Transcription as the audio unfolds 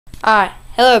Alright,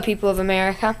 hello people of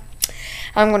America.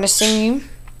 I'm going to sing you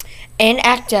and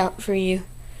act out for you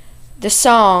the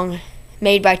song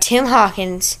made by Tim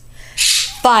Hawkins,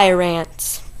 Fire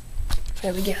Ants.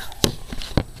 Here we go.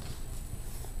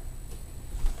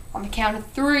 On the count of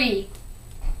 3,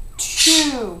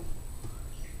 2,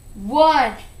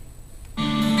 1.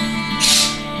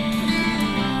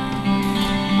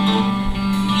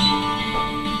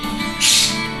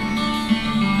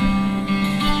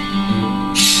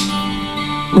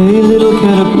 Hey little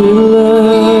caterpillar,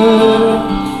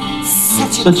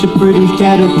 such a pretty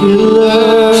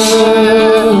caterpillar.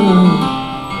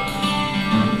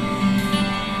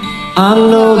 I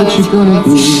know that you're gonna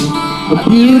be a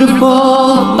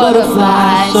beautiful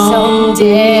butterfly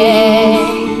someday.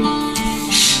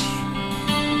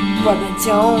 But I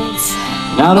don't.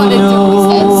 I don't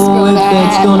know if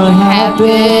that's gonna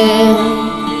happen,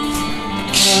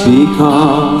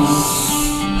 because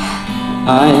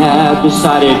I have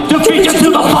decided to take you to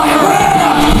the fire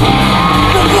ants!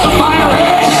 The fire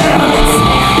ants!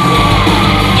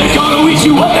 They're gonna eat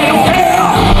you up, they don't care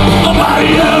about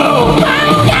you!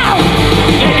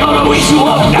 They're gonna eat you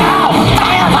up now!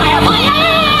 Fire, fire, fire!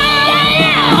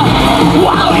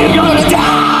 While you're gonna die!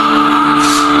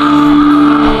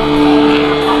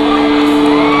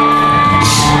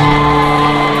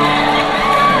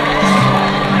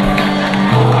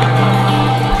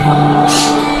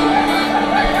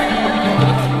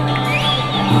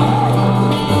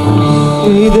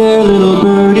 Hey there, little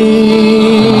birdie,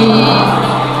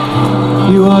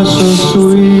 you are so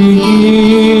sweet.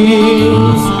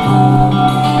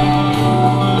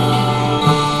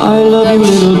 I love you,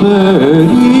 little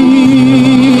birdie,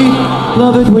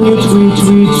 love it when you tweet,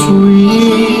 tweet,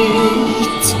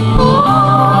 tweet.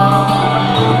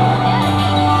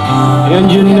 And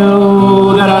you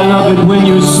know that I love it when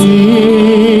you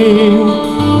sing.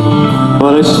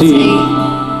 But I see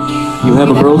you have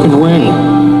a broken wing.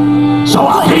 So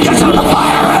I'll take you to the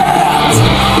fire ants!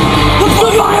 The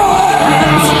fire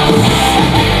ants!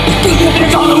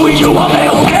 They're gonna eat you up,